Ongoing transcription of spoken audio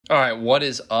All right, what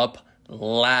is up,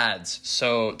 lads?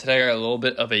 So today I got a little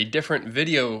bit of a different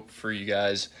video for you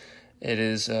guys. It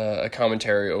is a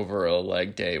commentary over a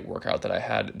leg day workout that I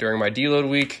had during my deload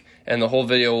week, and the whole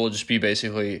video will just be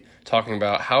basically talking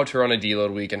about how to run a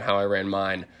deload week and how I ran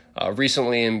mine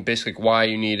recently, and basically why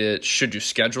you need it, should you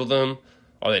schedule them,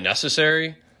 are they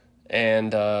necessary,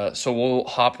 and so we'll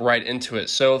hop right into it.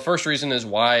 So the first reason is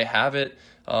why I have it.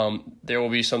 There will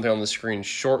be something on the screen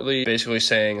shortly, basically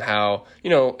saying how,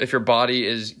 if your body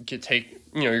is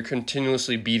you're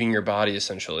continuously beating your body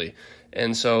essentially.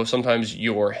 And so sometimes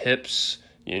your hips,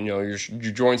 your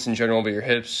joints in general, but your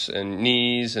hips and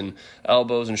knees and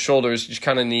elbows and shoulders just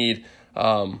kind of need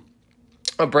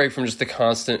a break from just the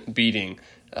constant beating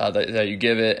that you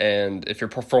give it. And if your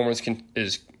performance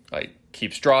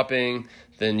keeps dropping,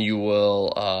 then you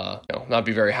will not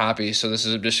be very happy. So this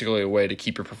is basically a way to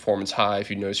keep your performance high if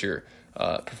you notice your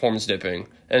performance dipping.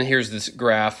 And here's this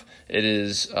graph. It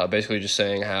is basically just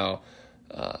saying how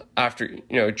after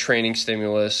training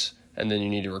stimulus, and then you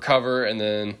need to recover, and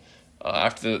then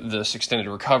after this extended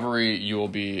recovery, you will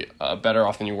be better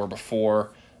off than you were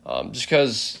before. Just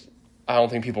because I don't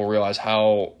think people realize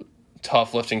how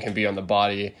tough lifting can be on the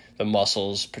body, the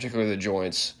muscles, particularly the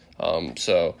joints.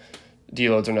 So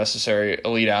deloads are necessary.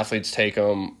 Elite athletes take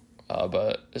them,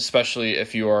 but especially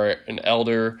if you are an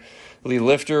elderly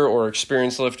lifter or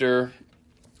experienced lifter,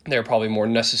 they're probably more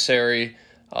necessary.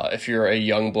 If you're a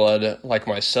young blood like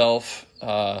myself,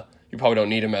 you probably don't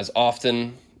need them as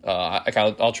often.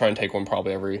 I'll try and take one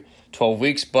probably every 12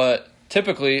 weeks, but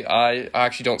typically I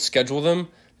actually don't schedule them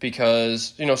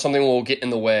because, something will get in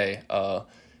the way,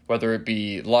 whether it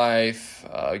be life,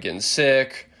 getting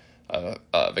sick,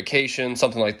 vacation,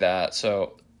 something like that.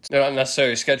 So it's not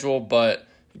necessarily scheduled, but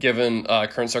given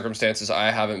current circumstances,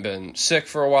 I haven't been sick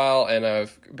for a while, and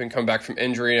I've been coming back from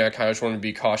injury, and I kind of just want to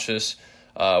be cautious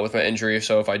with my injury.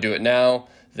 So if I do it now,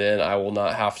 then I will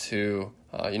not have to,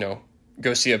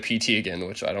 go see a PT again,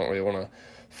 which I don't really want to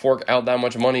fork out that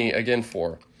much money again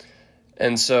for.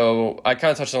 And so I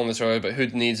kind of touched on this earlier, but who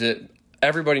needs it?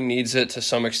 Everybody needs it to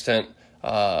some extent.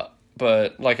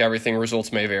 But like everything,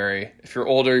 results may vary. If you're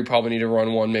older, you probably need to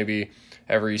run one maybe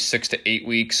every 6 to 8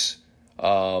 weeks.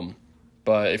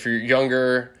 But if you're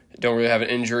younger, don't really have an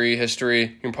injury history,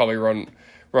 you can probably run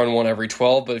one every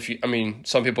 12. But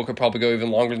some people could probably go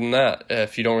even longer than that.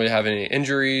 If you don't really have any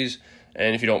injuries,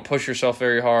 and if you don't push yourself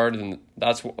very hard, then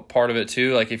that's part of it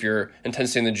too. Like if your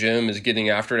intensity in the gym is getting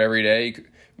after it every day, you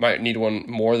might need one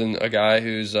more than a guy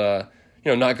who's,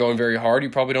 not going very hard. You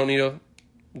probably don't need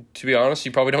to be honest,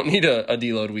 you probably don't need a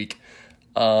deload week.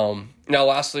 Now,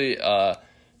 lastly,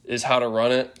 is how to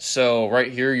run it. So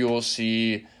right here, you will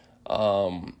see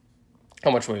how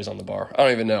much weight is on the bar. I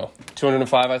don't even know.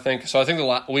 205, I think. So I think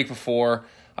the week before,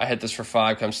 I hit this for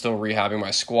 5 because I'm still rehabbing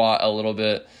my squat a little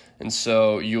bit. And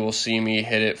so you will see me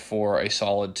hit it for a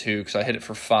solid 2 because I hit it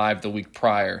for 5 the week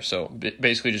prior. So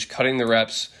basically just cutting the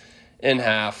reps in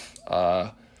half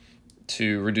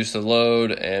to reduce the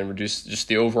load and reduce just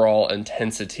the overall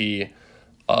intensity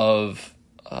of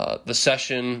the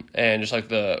session and just like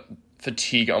the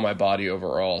fatigue on my body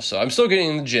overall. So I'm still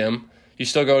getting in the gym. You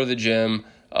still go to the gym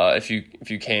if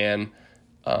you can,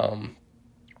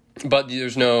 but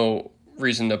there's no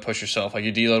reason to push yourself. Like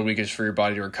your deload week is for your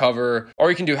body to recover, or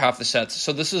you can do half the sets.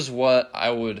 So this is what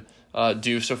I would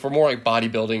do. So for more like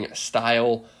bodybuilding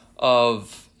style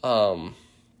of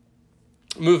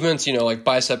movements, like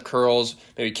bicep curls,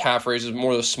 maybe calf raises,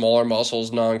 more of the smaller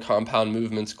muscles, non-compound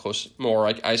movements, more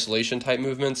like isolation type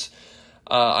movements.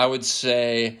 I would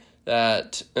say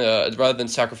that rather than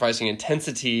sacrificing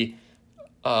intensity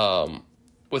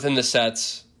within the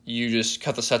sets, you just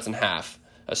cut the sets in half,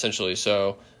 essentially.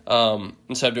 So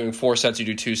instead of doing 4 sets, you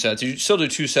do 2 sets. You still do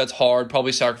 2 sets hard,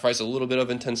 probably sacrifice a little bit of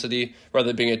intensity rather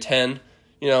than being a 10,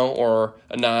 or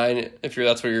a 9 if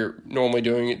that's what you're normally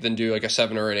doing, then do like a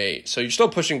 7 or an 8. So you're still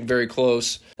pushing very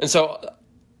close. And so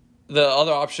the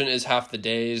other option is half the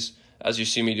days, as you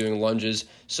see me doing lunges.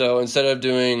 So instead of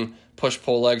doing push,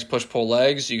 pull,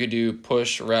 legs, you could do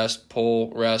push, rest,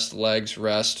 pull, rest, legs,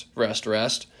 rest, rest,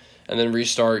 rest, and then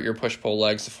restart your push, pull,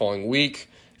 legs the following week.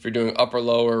 If you're doing upper,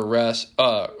 lower, rest,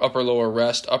 upper, lower,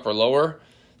 rest, upper, lower,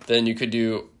 then you could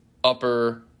do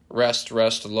upper, rest,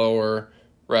 rest, lower,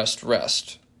 rest,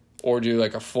 rest, or do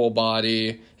like a full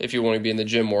body if you want to be in the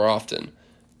gym more often.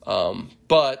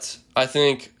 But I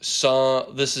think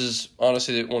this is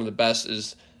honestly one of the best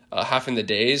is halving the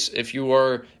days. If you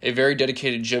are a very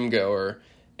dedicated gym goer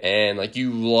and like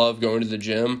you love going to the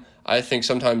gym, I think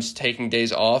sometimes taking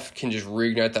days off can just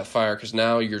reignite that fire because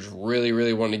now you're just really,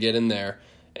 really wanting to get in there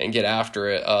and get after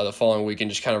it the following week and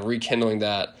just kind of rekindling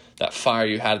that fire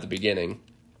you had at the beginning.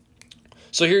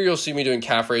 So here you'll see me doing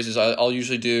calf raises. I'll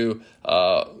usually do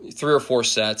 3 or 4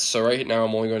 sets. So right now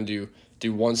I'm only going to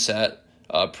do 1 set.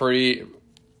 Pretty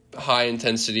high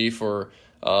intensity for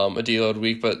a deload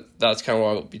week, but that's kind of what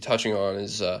I'll be touching on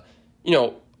is,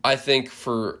 I think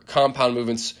for compound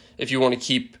movements, if you want to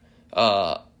keep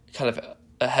kind of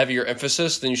a heavier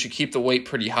emphasis, then you should keep the weight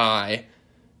pretty high,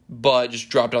 but just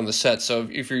drop it on the set. So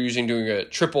if you're doing a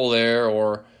triple there,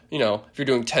 or, if you're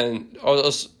doing 10, or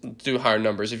let's do higher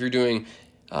numbers. If you're doing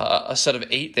a set of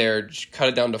 8 there, just cut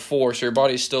it down to 4. So your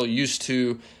body's still used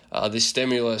to the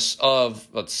stimulus of,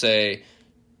 let's say,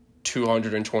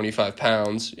 225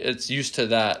 pounds. It's used to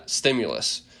that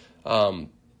stimulus. And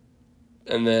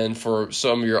then for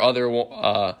some of your other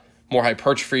more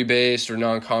hypertrophy based or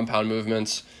non-compound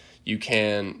movements, you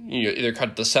can either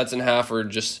cut the sets in half or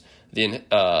just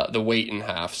the weight in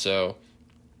half. So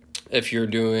if you're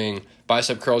doing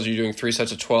bicep curls, you're doing 3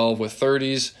 sets of 12 with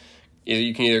 30s.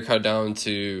 You can either cut it down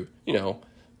to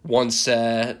 1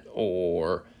 set,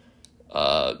 or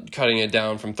cutting it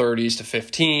down from 30s to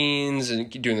 15s and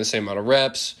doing the same amount of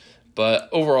reps. But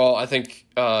overall, I think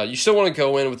you still want to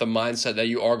go in with the mindset that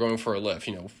you are going for a lift.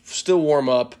 Still warm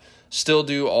up, still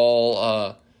do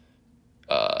all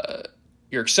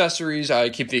your accessories. I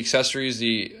keep the accessories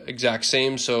the exact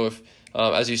same. So if,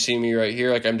 as you see me right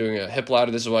here, like I'm doing a hip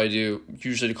ladder, this is what I do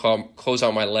usually to close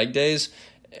out my leg days.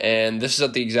 And this is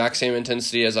at the exact same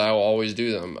intensity as I will always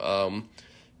do them.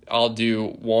 I'll do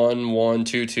 1, 1,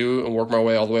 2, 2, and work my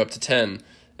way all the way up to 10.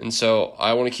 And so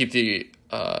I want to keep the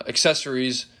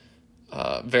accessories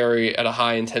very at a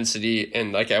high intensity,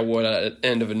 and like I would at the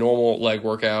end of a normal leg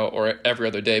workout or every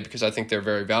other day, because I think they're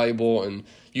very valuable, and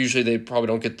usually they probably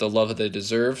don't get the love that they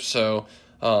deserve. So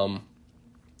I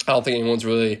don't think anyone's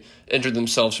really injured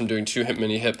themselves from doing too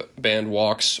many hip band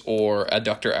walks or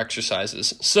adductor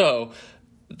exercises. So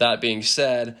that being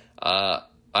said, I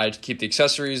keep the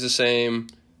accessories the same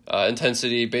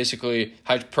intensity, basically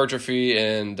hypertrophy,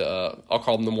 and I'll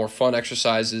call them the more fun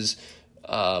exercises.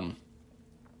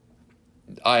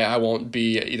 I won't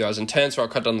be either as intense, or I'll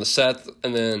cut down the set.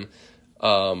 And then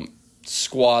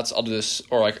squats, I'll do this,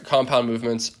 or like compound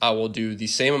movements, I will do the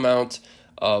same amount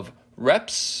of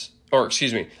reps, or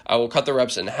excuse me, I will cut the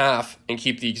reps in half and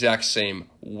keep the exact same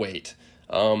weight.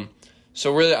 So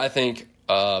really, I think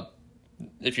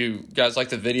if you guys like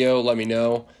the video, let me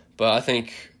know. But I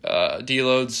think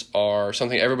deloads are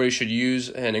something everybody should use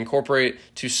and incorporate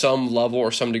to some level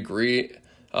or some degree.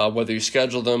 Whether you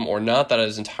schedule them or not, that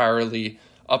is entirely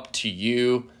up to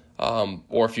you,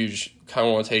 or if you just kind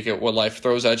of want to take it what life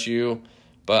throws at you.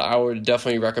 But I would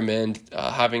definitely recommend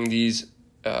having these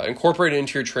incorporated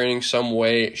into your training some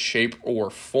way, shape, or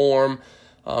form.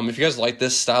 If you guys like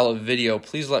this style of video,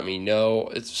 please let me know.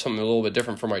 It's something a little bit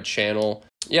different for my channel.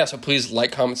 Yeah, so please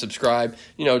like, comment, subscribe.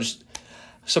 Just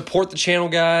support the channel,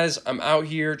 guys. I'm out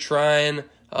here trying.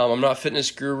 I'm not a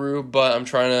fitness guru, but I'm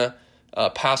trying to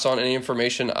pass on any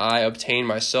information I obtain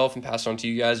myself and pass on to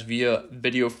you guys via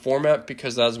video format,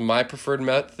 because that's my preferred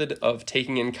method of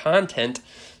taking in content.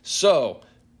 So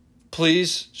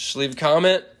please just leave a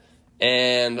comment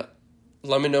and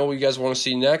let me know what you guys want to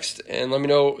see next, and let me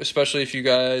know especially if you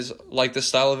guys like this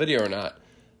style of video or not.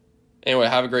 Anyway,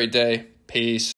 have a great day. Peace.